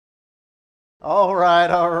All right,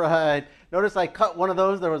 all right. Notice I cut one of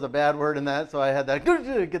those. There was a bad word in that, so I had that.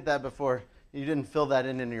 Get that before. You didn't fill that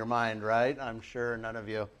in your mind, right? I'm sure none of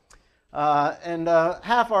you. And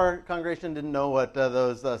half our congregation didn't know what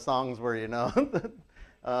those songs were, you know.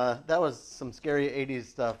 That was some scary 80s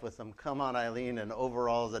stuff with some Come On Eileen and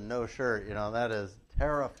overalls and no shirt. You know, that is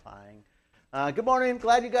terrifying. Good morning.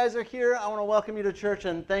 Glad you guys are here. I want to welcome you to church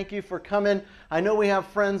and thank you for coming. I know we have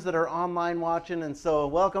friends that are online watching, and so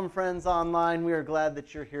welcome friends online. We are glad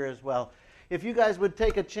that you're here as well. If you guys would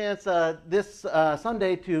take a chance this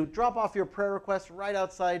Sunday to drop off your prayer requests right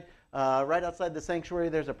outside the sanctuary.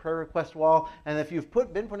 There's a prayer request wall, and if you've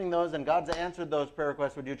been putting those and God's answered those prayer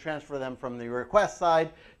requests, would you transfer them from the request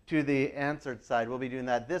side to the answered side? We'll be doing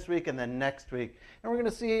that this week and then next week. And we're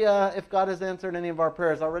going to see if God has answered any of our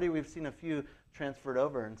prayers. Already we've seen a few transferred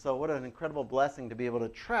over, and so what an incredible blessing to be able to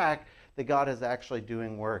track that God is actually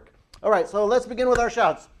doing work. All right, so let's begin with our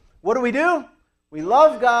shouts. What do? We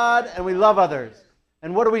love God and we love others.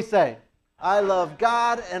 And what do we say? I love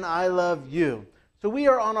God and I love you. So we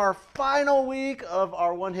are on our final week of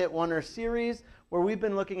our One Hit Wonder series where we've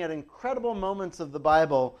been looking at incredible moments of the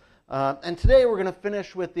Bible. And today we're going to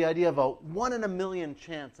finish with the idea of a 1 in a million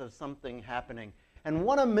chance of something happening. And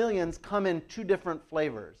 1 in a millions come in two different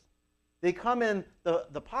flavors. They come in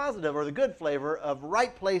the positive or the good flavor of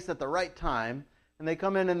right place at the right time. And they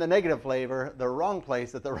come in the negative flavor, the wrong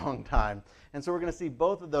place at the wrong time. And so we're going to see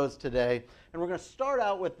both of those today. And we're going to start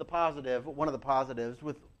out with the positive, one of the positives,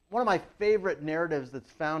 with one of my favorite narratives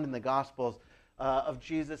that's found in the Gospels of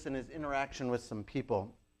Jesus and his interaction with some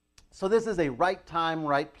people. So this is a right time,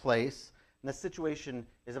 right place. And the situation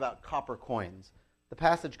is about copper coins. The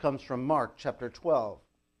passage comes from Mark chapter 12,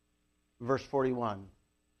 verse 41.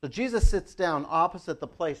 So Jesus sits down opposite the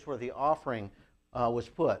place where the offering was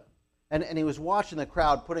put. And he was watching the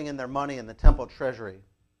crowd putting in their money in the temple treasury.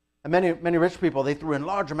 And many rich people, they threw in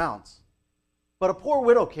large amounts. But a poor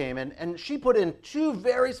widow came in, and she put in 2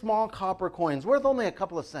 very small copper coins, worth only a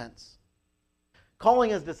couple of cents. Calling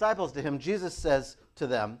his disciples to him, Jesus says to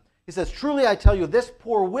them, he says, "Truly I tell you, this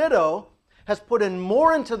poor widow has put in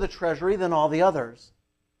more into the treasury than all the others.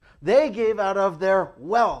 They gave out of their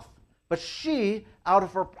wealth, but she, out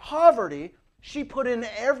of her poverty, she put in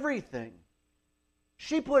everything.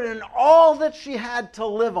 She put in all that she had to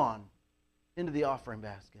live on into the offering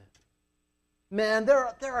basket." Man,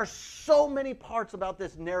 there are so many parts about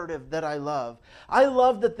this narrative that I love. I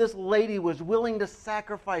love that this lady was willing to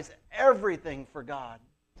sacrifice everything for God.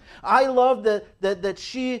 I love that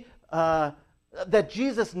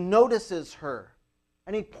Jesus notices her,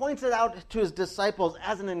 and he points it out to his disciples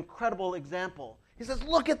as an incredible example. He says,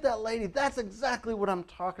 "Look at that lady. That's exactly what I'm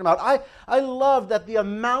talking about." I love that the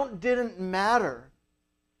amount didn't matter,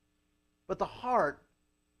 but the heart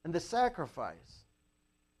and the sacrifice,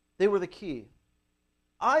 they were the key.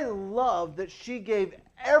 I love that she gave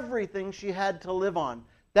everything she had to live on.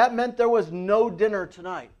 That meant there was no dinner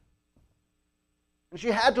tonight. And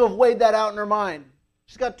she had to have weighed that out in her mind.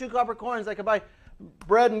 She's got 2 copper coins. I could buy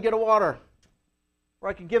bread and get a water. Or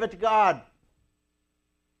I could give it to God.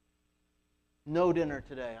 No dinner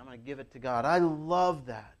today. I'm going to give it to God. I love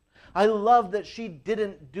that. I love that she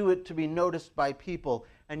didn't do it to be noticed by people.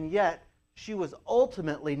 And yet, she was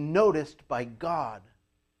ultimately noticed by God.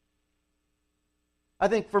 I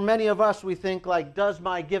think for many of us, we think like, does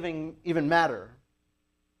my giving even matter?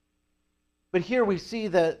 But here we see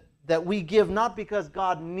that we give not because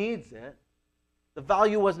God needs it. The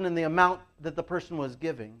value wasn't in the amount that the person was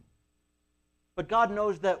giving. But God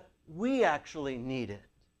knows that we actually need it.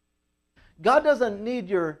 God doesn't need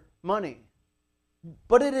your money.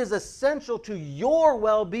 But it is essential to your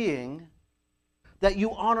well-being that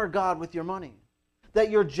you honor God with your money. That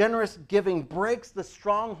your generous giving breaks the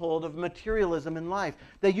stronghold of materialism in life.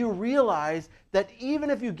 That you realize that even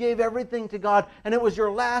if you gave everything to God and it was your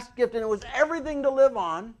last gift and it was everything to live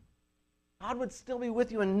on, God would still be with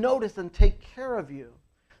you and notice and take care of you.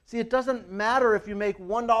 See, it doesn't matter if you make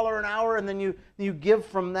 $1 an hour and then you give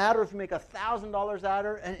from that, or if you make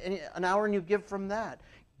 $1,000 an hour and you give from that.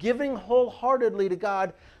 Giving wholeheartedly to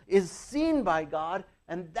God is seen by God,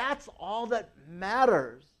 and that's all that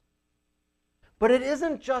matters. But it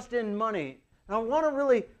isn't just in money. And I want to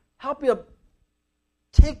really help you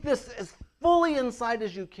take this as fully inside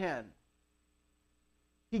as you can.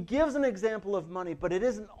 He gives an example of money, but it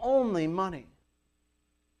isn't only money.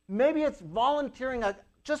 Maybe it's volunteering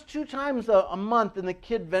just 2 times a month in the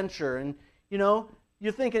Kid Venture. And,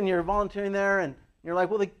 you're thinking you're volunteering there, and you're like,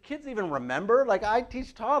 well, the kids even remember? Like, I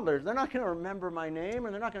teach toddlers. They're not going to remember my name,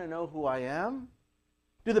 and they're not going to know who I am.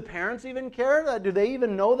 Do the parents even care? Do they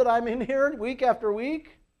even know that I'm in here week after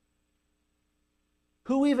week?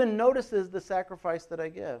 Who even notices the sacrifice that I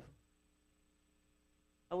give?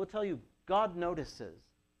 I will tell you, God notices.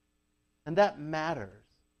 And that matters.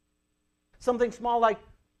 Something small like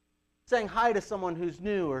saying hi to someone who's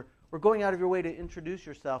new, or going out of your way to introduce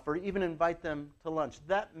yourself, or even invite them to lunch.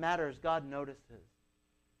 That matters. God notices.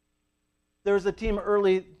 There was a team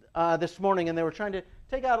early this morning, and they were trying to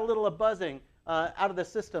take out a little of buzzing out of the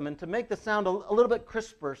system and to make the sound a little bit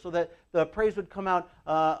crisper so that the praise would come out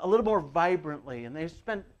a little more vibrantly. And they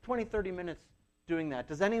spent 20, 30 minutes doing that.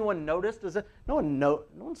 Does anyone notice? No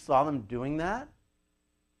one saw them doing that.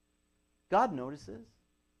 God notices.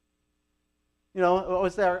 You know, I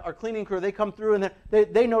was there, our cleaning crew, they come through and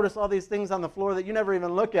they notice all these things on the floor that you never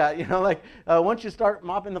even look at. You know, like once you start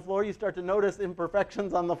mopping the floor, you start to notice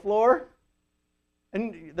imperfections on the floor.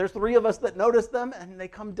 And there's 3 of us that notice them, and they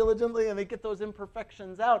come diligently and they get those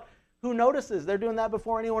imperfections out. Who notices? They're doing that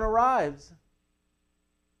before anyone arrives.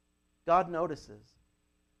 God notices.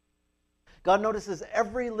 God notices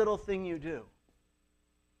every little thing you do.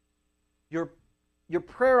 Your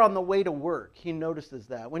prayer on the way to work, He notices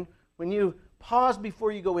that. When you pause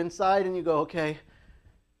before you go inside and you go, okay,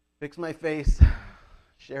 fix my face,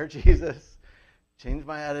 share Jesus, change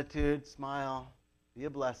my attitude, smile, be a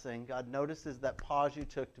blessing. God notices that pause you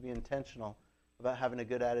took to be intentional about having a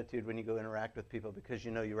good attitude when you go interact with people because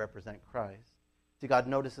you know you represent Christ. See, God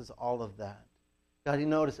notices all of that. God, He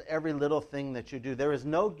notices every little thing that you do. There is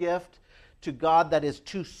no gift to God that is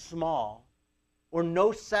too small, or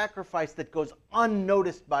no sacrifice that goes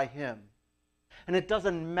unnoticed by Him. And it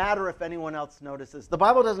doesn't matter if anyone else notices. The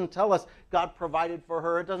Bible doesn't tell us God provided for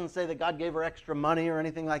her. It doesn't say that God gave her extra money or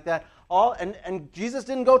anything like that. And Jesus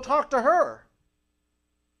didn't go talk to her.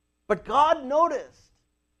 But God noticed.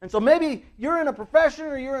 And so maybe you're in a profession,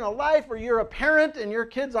 or you're in a life, or you're a parent, and your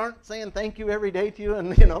kids aren't saying thank you every day to you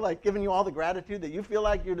and, like giving you all the gratitude that you feel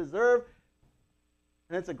like you deserve.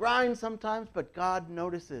 And it's a grind sometimes, but God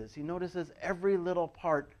notices. He notices every little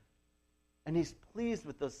part. And He's pleased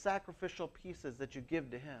with those sacrificial pieces that you give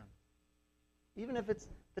to Him. Even if it's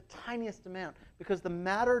the tiniest amount. Because the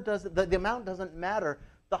amount doesn't matter.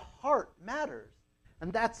 The heart matters.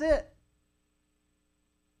 And that's it.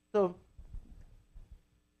 So,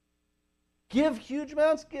 give huge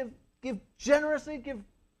amounts, give generously, give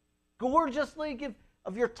gorgeously, give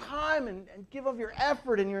of your time, and give of your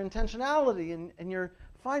effort and your intentionality and your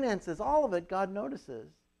finances. All of it God notices.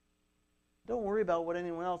 Don't worry about what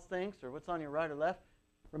anyone else thinks or what's on your right or left.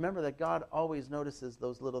 Remember that God always notices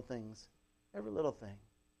those little things, every little thing.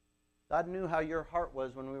 God knew how your heart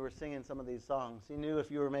was when we were singing some of these songs. He knew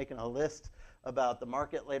if you were making a list about the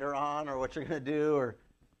market later on or what you're going to do. Or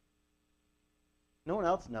no one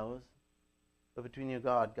else knows. But between you and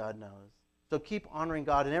God, God knows. So keep honoring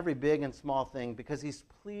God in every big and small thing because He's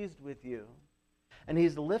pleased with you. And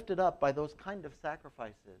He's lifted up by those kind of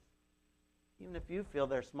sacrifices. Even if you feel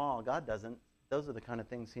they're small, God doesn't. Those are the kind of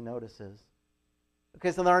things He notices.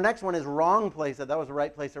 Okay, so our next one is wrong place. That was the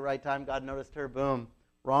right place at right time. God noticed her. Boom.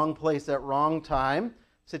 Wrong place at wrong time.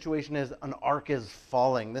 Situation is an ark is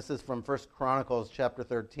falling. This is from 1 Chronicles chapter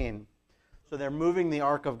 13. So they're moving the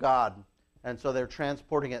ark of God. And so they're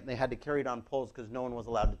transporting it, and they had to carry it on poles because no one was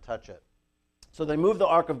allowed to touch it. So they moved the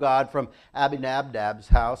ark of God from Abinadab's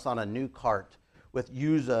house on a new cart with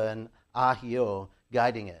Uzzah and Ahio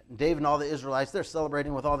guiding it. And David and all the Israelites, they're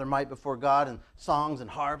celebrating with all their might before God, and songs and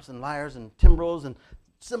harps and lyres and timbrels and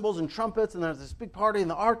cymbals and trumpets, and there's this big party, and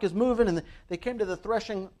the ark is moving, and they came to the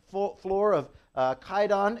threshing floor of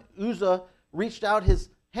Kidon. Uzzah reached out his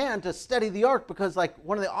hand to steady the ark because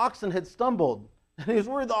one of the oxen had stumbled. And he was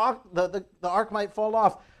worried the ark might fall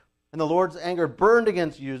off. And the Lord's anger burned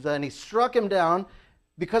against Uzzah, and He struck him down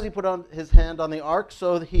because he put on his hand on the ark,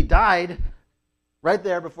 so that he died right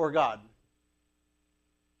there before God.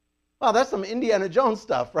 Wow, that's some Indiana Jones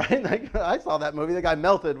stuff, right? I saw that movie. The guy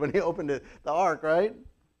melted when he opened the ark, right?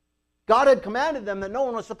 God had commanded them that no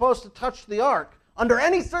one was supposed to touch the ark under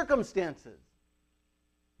any circumstances.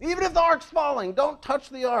 Even if the ark's falling, don't touch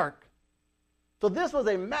the ark. So this was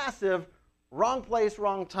a massive wrong place,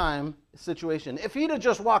 wrong time situation. If he'd have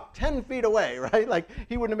just walked 10 feet away, right?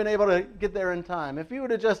 He wouldn't have been able to get there in time. If he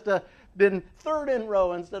would have just been third in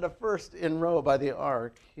row instead of first in row by the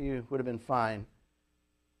ark, he would have been fine.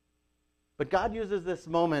 But God uses this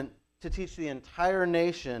moment to teach the entire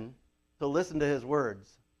nation to listen to His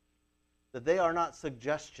words. That they are not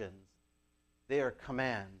suggestions. They are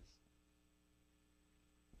commands.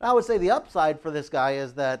 I would say the upside for this guy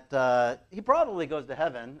is that he probably goes to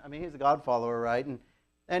heaven. I mean, he's a God follower, right?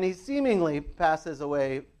 And he seemingly passes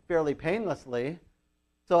away fairly painlessly.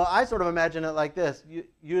 So I sort of imagine it like this.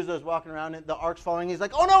 Uzzah's walking around, and the ark's falling. He's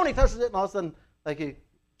like, oh no, and he touches it, and all of a sudden,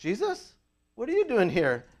 Jesus? what are you doing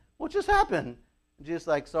here? What just happened? And Jesus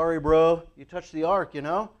like, sorry, bro, you touched the ark,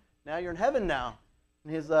 Now you're in heaven now.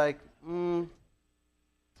 And he's like,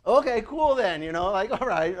 okay, cool then, like, all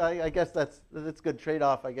right, I guess that's a good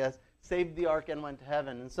trade-off, I guess. Saved the ark and went to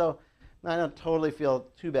heaven. And so I don't totally feel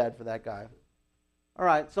too bad for that guy. All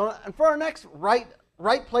right, so and for our next right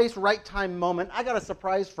place, right time moment, I got a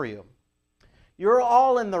surprise for you. You're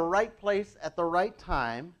all in the right place at the right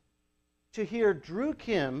time to hear Drew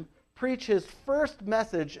Kim preach his first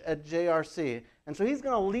message at JRC. And so he's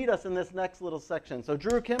going to lead us in this next little section. So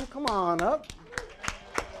Drew Kim, come on up.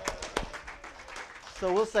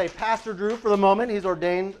 So we'll say Pastor Drew for the moment. He's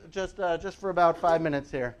ordained just for about 5 minutes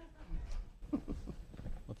here.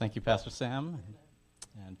 Well, thank you, Pastor Sam.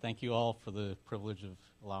 And thank you all for the privilege of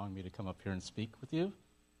allowing me to come up here and speak with you.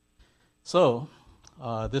 So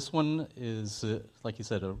this one is, like you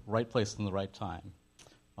said, a right place in the right time.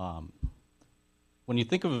 When you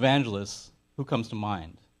think of evangelists, who comes to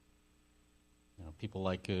mind? People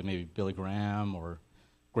like maybe Billy Graham or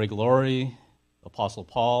Greg Laurie, Apostle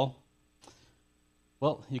Paul.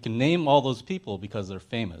 Well, you can name all those people because they're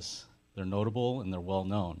famous, they're notable, and they're well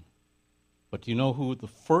known. But do you know who the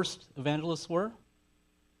first evangelists were?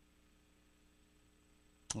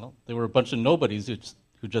 Well, they were a bunch of nobodies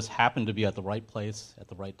who just happened to be at the right place at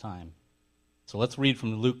the right time. So let's read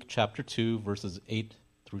from Luke chapter 2, verses 8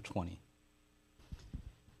 through 20.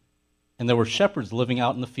 And there were shepherds living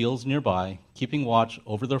out in the fields nearby, keeping watch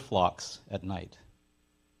over their flocks at night.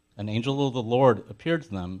 An angel of the Lord appeared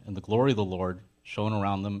to them, and the glory of the Lord shone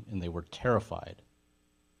around them, and they were terrified.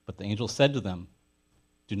 But the angel said to them,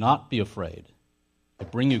 "Do not be afraid. I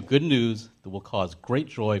bring you good news that will cause great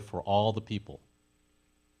joy for all the people.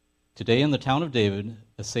 Today in the town of David,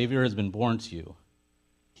 a Savior has been born to you.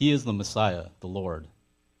 He is the Messiah, the Lord.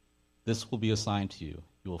 This will be a sign to you.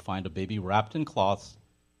 You will find a baby wrapped in cloths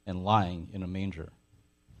and lying in a manger."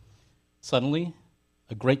 Suddenly,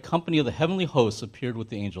 a great company of the heavenly hosts appeared with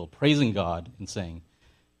the angel, praising God and saying,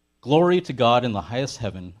 "Glory to God in the highest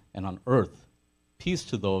heaven, and on earth, peace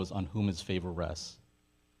to those on whom his favor rests."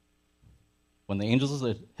 When the angels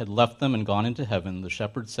had left them and gone into heaven, the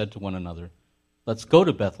shepherds said to one another, "Let's go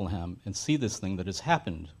to Bethlehem and see this thing that has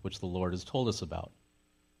happened, which the Lord has told us about."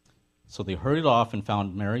 So they hurried off and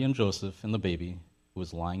found Mary and Joseph and the baby, who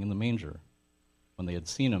was lying in the manger. When they had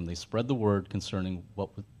seen him, they spread the word concerning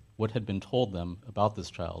what had been told them about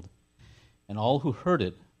this child. And all who heard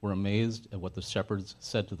it were amazed at what the shepherds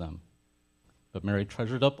said to them. But Mary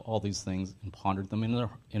treasured up all these things and pondered them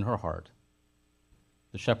in her heart.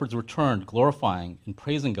 The shepherds returned, glorifying and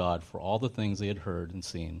praising God for all the things they had heard and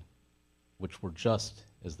seen, which were just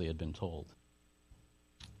as they had been told.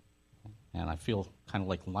 And I feel kind of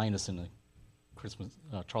like Linus in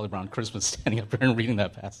a Charlie Brown Christmas, standing up here and reading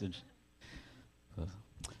that passage.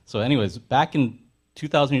 So anyways, back in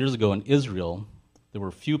 2,000 years ago in Israel, there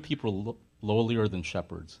were few people lowlier than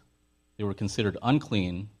shepherds. They were considered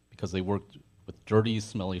unclean because they worked with dirty,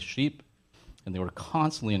 smelly sheep, and they were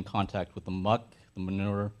constantly in contact with the muck, the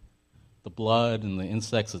manure, the blood, and the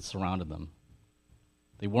insects that surrounded them.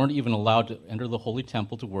 They weren't even allowed to enter the holy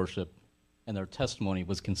temple to worship, and their testimony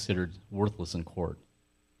was considered worthless in court.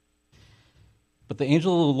 But the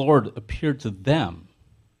angel of the Lord appeared to them,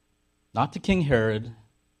 not to King Herod,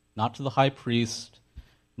 not to the high priest,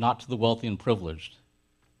 not to the wealthy and privileged.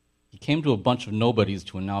 He came to a bunch of nobodies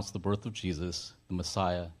to announce the birth of Jesus, the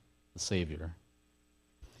Messiah, the Savior.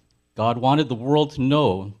 God wanted the world to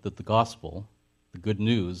know that the gospel, the good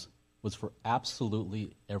news, was for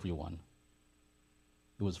absolutely everyone.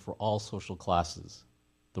 It was for all social classes,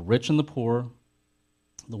 the rich and the poor,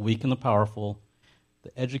 the weak and the powerful,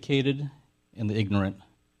 the educated and the ignorant.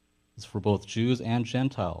 It's for both Jews and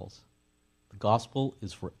Gentiles. The gospel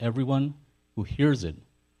is for everyone who hears it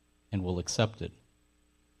and will accept it.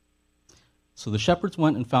 So the shepherds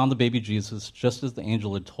went and found the baby Jesus just as the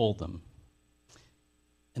angel had told them.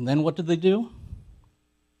 And then what did they do?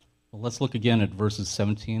 Well, let's look again at verses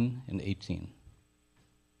 17 and 18.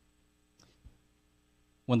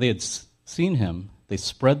 When they had seen him, they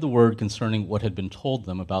spread the word concerning what had been told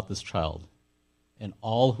them about this child, and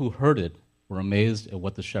all who heard it were amazed at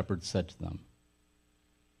what the shepherds said to them.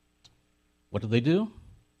 What did they do?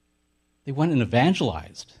 They went and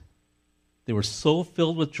evangelized. They were so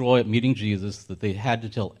filled with joy at meeting Jesus that they had to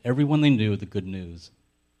tell everyone they knew the good news.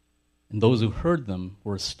 And those who heard them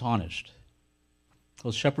were astonished.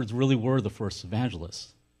 Those shepherds really were the first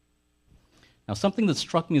evangelists. Now, something that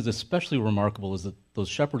struck me as especially remarkable is that those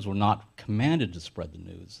shepherds were not commanded to spread the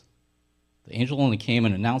news. The angel only came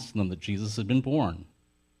and announced to them that Jesus had been born.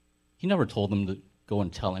 He never told them to go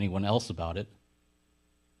and tell anyone else about it.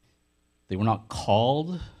 They were not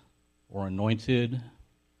called or anointed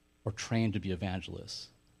or trained to be evangelists.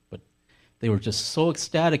 But they were just so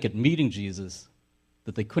ecstatic at meeting Jesus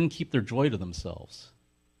that they couldn't keep their joy to themselves.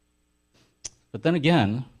 But then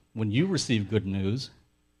again, when you receive good news,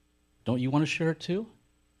 don't you want to share it too?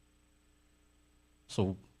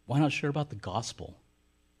 So why not share about the gospel?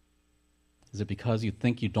 Is it because you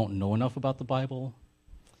think you don't know enough about the Bible?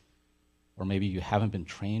 Or maybe you haven't been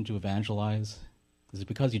trained to evangelize? Is it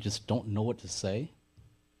because you just don't know what to say?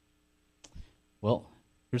 Well,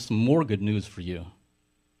 here's some more good news for you.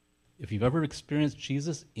 If you've ever experienced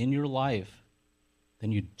Jesus in your life,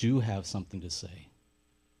 then you do have something to say.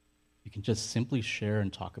 You can just simply share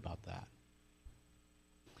and talk about that.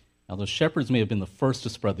 Now, those shepherds may have been the first to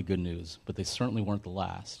spread the good news, but they certainly weren't the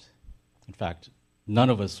last. In fact, none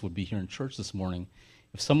of us would be here in church this morning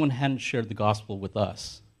if someone hadn't shared the gospel with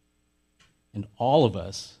us. And all of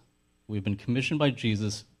us, we've been commissioned by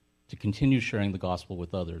Jesus to continue sharing the gospel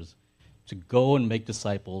with others, to go and make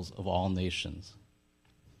disciples of all nations.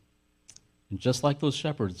 And just like those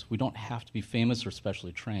shepherds, we don't have to be famous or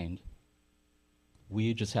specially trained.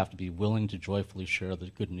 We just have to be willing to joyfully share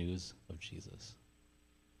the good news of Jesus.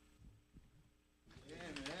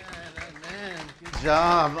 Amen. Good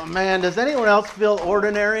job. Man, does anyone else feel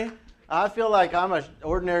ordinary? I feel like I'm an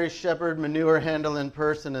ordinary shepherd, manure handling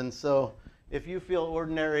person, and so if you feel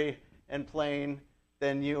ordinary and plain,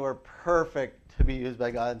 then you are perfect to be used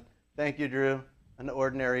by God. Thank you, Drew. An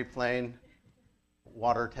ordinary, plain,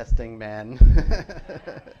 water testing man.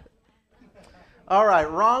 All right,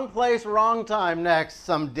 wrong place, wrong time. Next,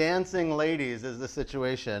 some dancing ladies is the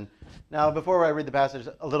situation. Now, before I read the passage,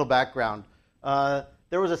 a little background.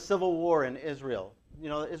 There was a civil war in Israel. You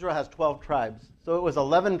know, Israel has 12 tribes. So it was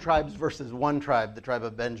 11 tribes versus one tribe, the tribe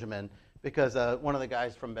of Benjamin, because one of the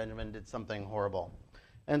guys from Benjamin did something horrible.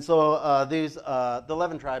 And so the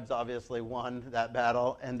 11 tribes obviously won that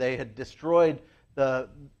battle, and they had destroyed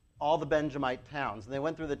all the Benjamite towns. And they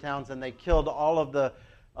went through the towns and they killed all of the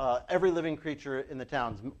every living creature in the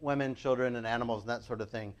towns, women, children, and animals, and that sort of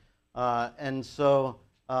thing. And so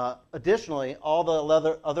additionally, all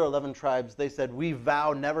the other 11 tribes, they said, we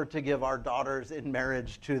vow never to give our daughters in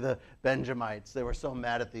marriage to the Benjamites. They were so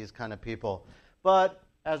mad at these kind of people. But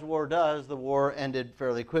as war does, the war ended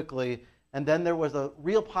fairly quickly. And then there was a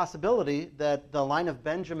real possibility that the line of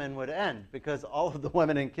Benjamin would end because all of the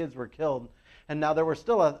women and kids were killed. And now there were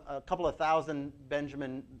still a couple of thousand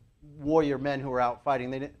Benjamin warrior men who were out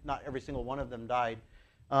fighting. Not every single one of them died.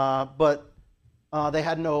 But they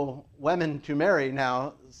had no women to marry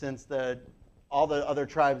now since all the other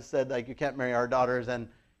tribes said, like, you can't marry our daughters,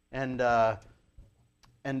 and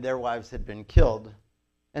their wives had been killed.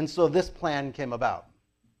 And so this plan came about.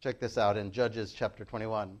 Check this out in Judges chapter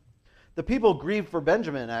 21. The people grieved for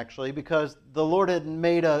Benjamin, actually, because the Lord had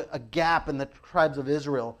made a gap in the tribes of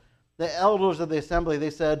Israel. The elders of the assembly, they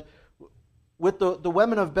said, with the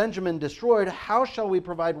women of Benjamin destroyed, how shall we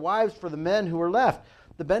provide wives for the men who are left?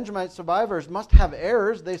 The Benjamite survivors must have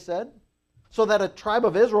heirs, they said, so that a tribe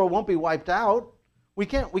of Israel won't be wiped out. We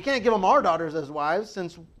can't give them our daughters as wives,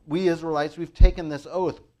 since we Israelites, we've taken this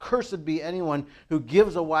oath. Cursed be anyone who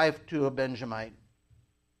gives a wife to a Benjamite.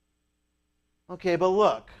 Okay, but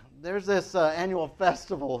look, there's this annual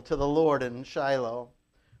festival to the Lord in Shiloh,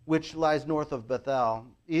 which lies north of Bethel,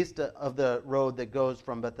 east of the road that goes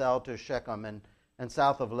from Bethel to Shechem, and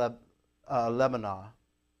south of Lebanon.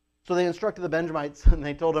 So they instructed the Benjamites, and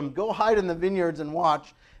they told them, go hide in the vineyards and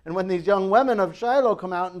watch. And when these young women of Shiloh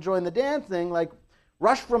come out and join the dancing, like,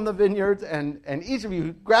 rush from the vineyards, and each of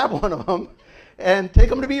you grab one of them and take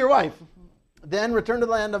them to be your wife. Then return to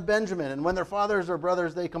the land of Benjamin. And when their fathers or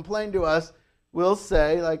brothers, they complain to us, we'll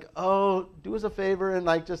say, like, oh, do us a favor and,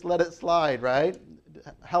 like, just let it slide, right?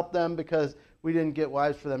 Help them because we didn't get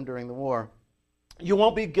wives for them during the war. You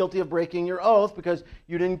won't be guilty of breaking your oath because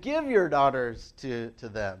you didn't give your daughters to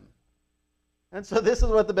them. And so this is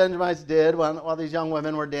what the Benjamites did while these young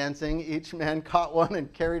women were dancing. Each man caught one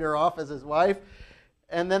and carried her off as his wife.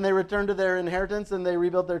 And then they returned to their inheritance and they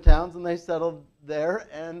rebuilt their towns and they settled there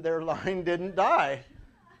and their line didn't die.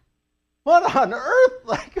 What on earth?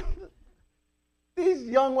 Like, these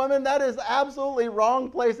young women, that is absolutely wrong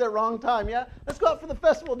place at wrong time. Yeah, let's go out for the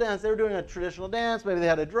festival dance. They were doing a traditional dance. Maybe they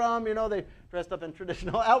had a drum. You know, they dressed up in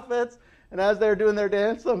traditional outfits. And as they were doing their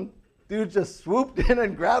dance, some dude just swooped in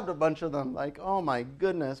and grabbed a bunch of them. Like, oh my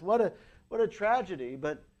goodness, what a tragedy.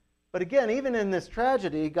 But again, even in this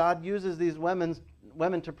tragedy, God uses these women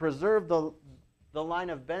to preserve the line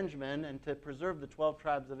of Benjamin and to preserve the 12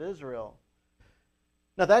 tribes of Israel.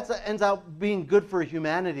 Now that ends up being good for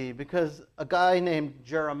humanity because a guy named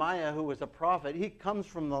Jeremiah, who was a prophet, he comes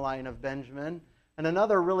from the line of Benjamin. And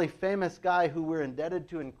another really famous guy who we're indebted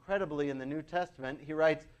to incredibly in the New Testament, he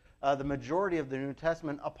writes the majority of the New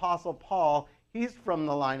Testament, Apostle Paul, he's from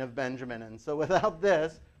the line of Benjamin. And so without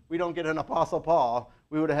this, we don't get an Apostle Paul.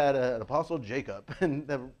 We would have had an Apostle Jacob, and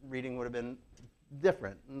the reading would have been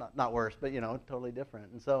different. Not worse, but, totally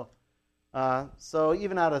different. And so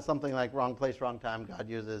even out of something like wrong place, wrong time, God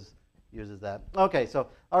uses that. Okay, so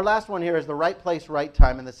our last one here is the right place, right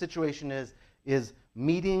time. And the situation is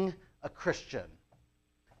meeting a Christian.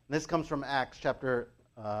 This comes from Acts chapter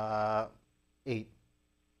 8.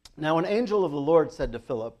 Now an angel of the Lord said to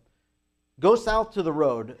Philip, "Go south to the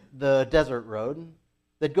road, the desert road,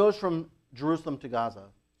 that goes from Jerusalem to Gaza."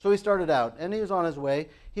 So he started out, and he was on his way.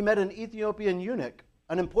 He met an Ethiopian eunuch,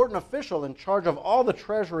 an important official in charge of all the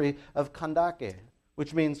treasury of Kandake,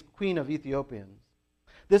 which means Queen of Ethiopians.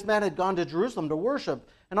 This man had gone to Jerusalem to worship,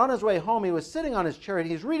 and on his way home he was sitting on his chariot.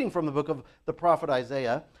 He's reading from the book of the prophet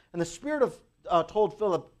Isaiah, and the Spirit told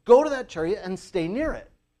Philip, "Go to that chariot and stay near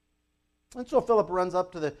it." And so Philip runs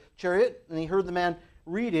up to the chariot, and he heard the man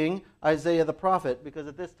reading Isaiah the prophet, because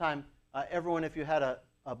at this time, everyone, if you had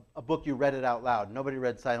a book, you read it out loud. Nobody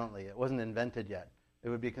read silently. It wasn't invented yet. It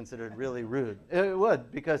would be considered really rude. It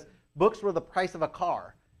would, because books were the price of a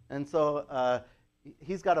car. And so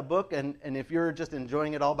he's got a book, and if you're just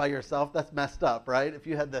enjoying it all by yourself, that's messed up, right? If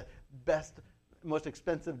you had the best, most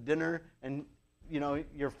expensive dinner, and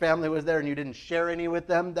your family was there and you didn't share any with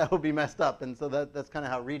them, that would be messed up. And so that's kind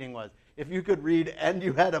of how reading was. If you could read and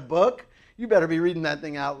you had a book, you better be reading that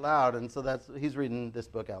thing out loud. And so he's reading this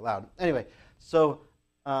book out loud. Anyway, so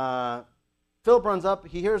Philip runs up.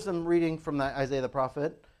 He hears him reading from Isaiah the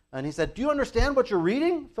prophet. And he said, "Do you understand what you're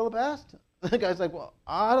reading?" Philip asked. The guy's like, "Well,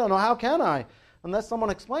 I don't know. How can I? Unless someone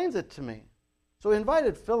explains it to me." So he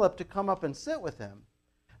invited Philip to come up and sit with him.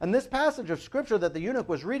 And this passage of Scripture that the eunuch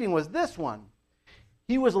was reading was this one.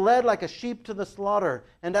 "He was led like a sheep to the slaughter,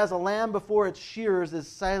 and as a lamb before its shearers is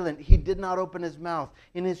silent, he did not open his mouth.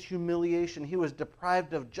 In his humiliation he was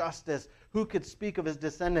deprived of justice. Who could speak of his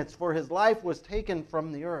descendants? For his life was taken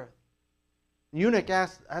from the earth." The eunuch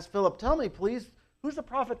asked Philip, "Tell me, please, who's the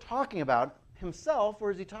prophet talking about? Himself,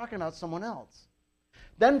 or is he talking about someone else?"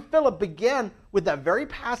 Then Philip began with that very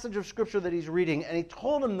passage of Scripture that he's reading, and he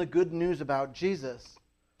told him the good news about Jesus.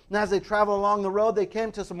 And as they traveled along the road, they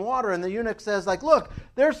came to some water, and the eunuch says, "Look,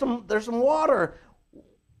 there's some water.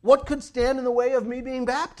 What could stand in the way of me being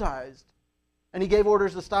baptized?" And he gave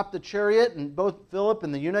orders to stop the chariot, and both Philip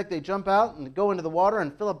and the eunuch, they jump out and go into the water,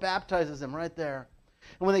 and Philip baptizes him right there.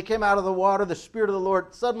 And when they came out of the water, the Spirit of the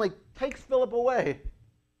Lord suddenly takes Philip away.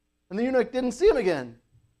 And the eunuch didn't see him again.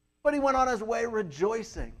 But he went on his way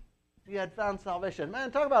rejoicing. He had found salvation.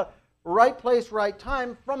 Man, talk about right place, right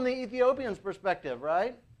time from the Ethiopian's perspective,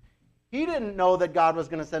 right? He didn't know that God was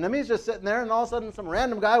going to send him. He's just sitting there, and all of a sudden some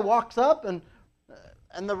random guy walks up, and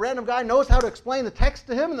the random guy knows how to explain the text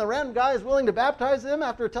to him, and the random guy is willing to baptize him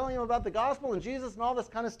after telling him about the gospel and Jesus and all this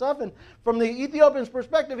kind of stuff. And from the Ethiopian's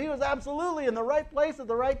perspective, he was absolutely in the right place at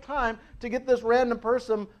the right time to get this random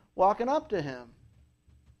person walking up to him.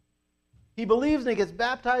 He believes and he gets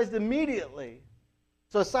baptized immediately.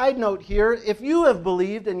 So a side note here, if you have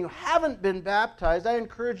believed and you haven't been baptized, I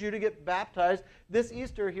encourage you to get baptized this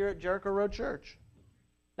Easter here at Jericho Road Church.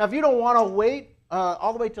 Now, if you don't want to wait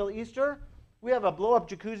all the way till Easter, we have a blow-up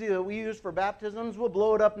jacuzzi that we use for baptisms. We'll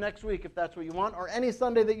blow it up next week if that's what you want, or any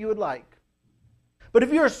Sunday that you would like. But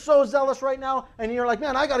if you're so zealous right now and you're like,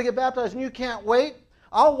 "Man, I got to get baptized," and you can't wait,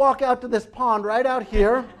 I'll walk out to this pond right out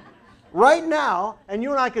here right now, and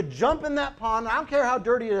you and I could jump in that pond. I don't care how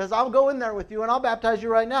dirty it is. I'll go in there with you, and I'll baptize you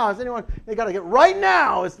right now. Has anyone, they got to get right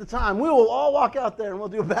now is the time. We will all walk out there, and we'll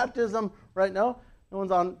do a baptism right now. No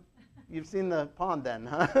one's on. You've seen the pond then,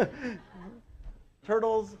 huh?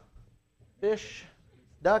 Turtles, fish,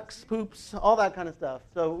 ducks, poops, all that kind of stuff.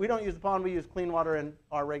 So we don't use the pond. We use clean water in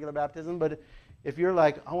our regular baptism. But if you're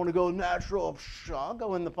like, "I want to go natural," I'll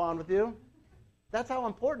go in the pond with you. That's how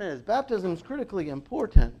important it is. Baptism is critically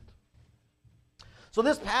important. So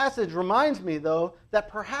this passage reminds me, though, that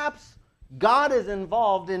perhaps God is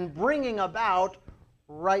involved in bringing about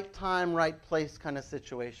right time, right place kind of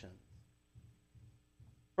situations.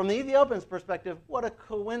 From the Ethiopian's perspective, what a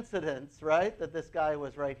coincidence, right, that this guy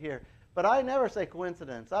was right here. But I never say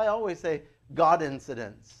coincidence. I always say God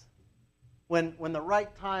incidents. When the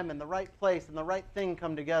right time and the right place and the right thing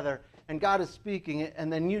come together, and God is speaking,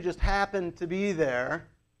 and then you just happen to be there,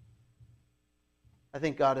 I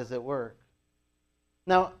think God is at work.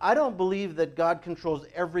 Now, I don't believe that God controls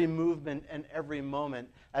every movement and every moment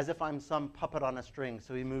as if I'm some puppet on a string.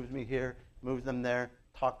 So he moves me here, moves them there,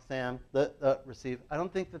 talk Sam, receive. I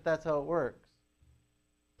don't think that that's how it works.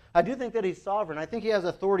 I do think that he's sovereign. I think he has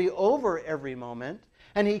authority over every moment,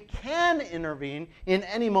 and he can intervene in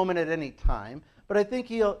any moment at any time, but I think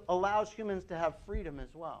he allows humans to have freedom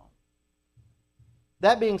as well.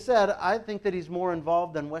 That being said, I think that he's more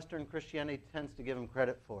involved than Western Christianity tends to give him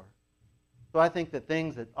credit for. So I think that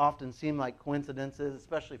things that often seem like coincidences,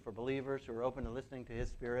 especially for believers who are open to listening to his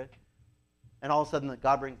Spirit, and all of a sudden that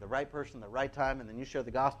God brings the right person at the right time, and then you share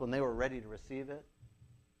the gospel and they were ready to receive it,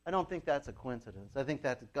 I don't think that's a coincidence. I think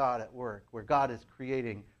that's God at work, where God is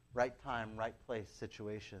creating right time, right place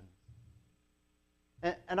situations.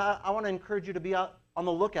 And I want to encourage you to be out on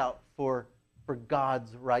the lookout for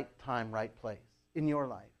God's right time, right place in your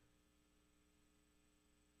life.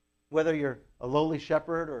 Whether you're a lowly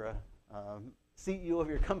shepherd or a CEO of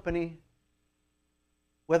your company,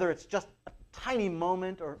 whether it's just a tiny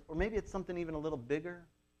moment or maybe it's something even a little bigger,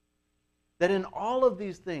 that in all of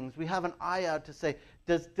these things we have an eye out to say,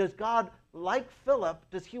 does God, like Philip,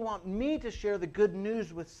 does he want me to share the good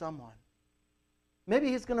news with someone? Maybe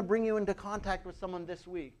he's going to bring you into contact with someone this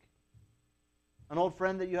week. An old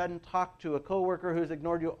friend that you hadn't talked to, a coworker who's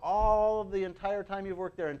ignored you all of the entire time you've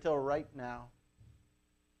worked there until right now.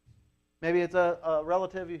 Maybe it's a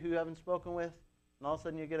relative who you haven't spoken with, and all of a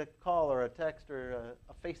sudden you get a call or a text or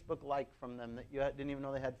a Facebook like from them that you didn't even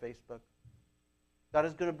know they had Facebook. God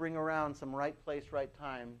is going to bring around some right place, right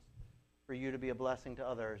times for you to be a blessing to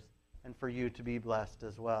others and for you to be blessed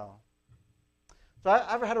as well. So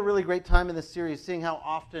I've had a really great time in this series seeing how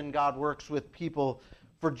often God works with people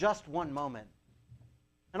for just one moment.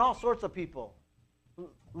 And all sorts of people,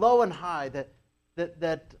 low and high, that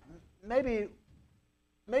maybe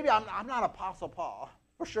I'm not Apostle Paul.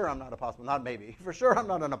 For sure I'm not Apostle, not maybe. For sure I'm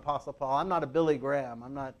not an Apostle Paul. I'm not a Billy Graham.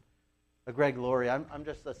 I'm not a Greg Laurie. I'm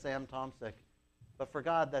just a Sam Tomsick. But for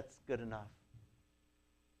God, that's good enough.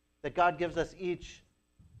 That God gives us each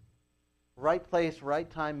right place, right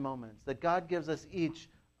time moments. That God gives us each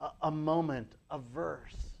a moment, a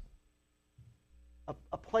verse,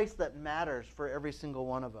 a place that matters for every single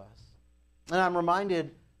one of us. And I'm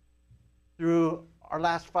reminded through our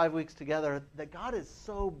last 5 weeks together that God is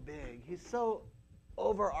so big. He's so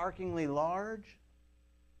overarchingly large.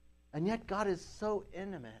 And yet God is so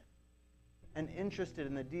intimate and interested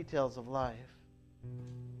in the details of life.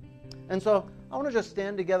 And so I want to just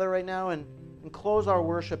stand together right now and close our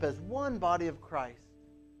worship as one body of Christ.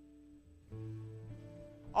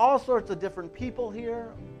 All sorts of different people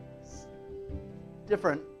here,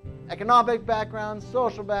 different economic backgrounds,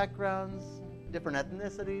 social backgrounds, different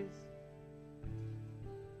ethnicities.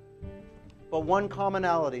 But one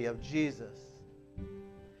commonality of Jesus.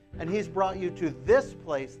 And he's brought you to this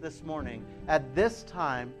place this morning at this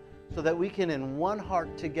time so that we can in one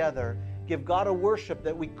heart together give God a worship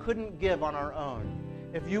that we couldn't give on our own.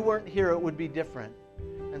 If you weren't here, it would be different.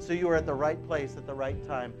 And so you are at the right place at the right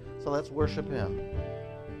time. So let's worship him.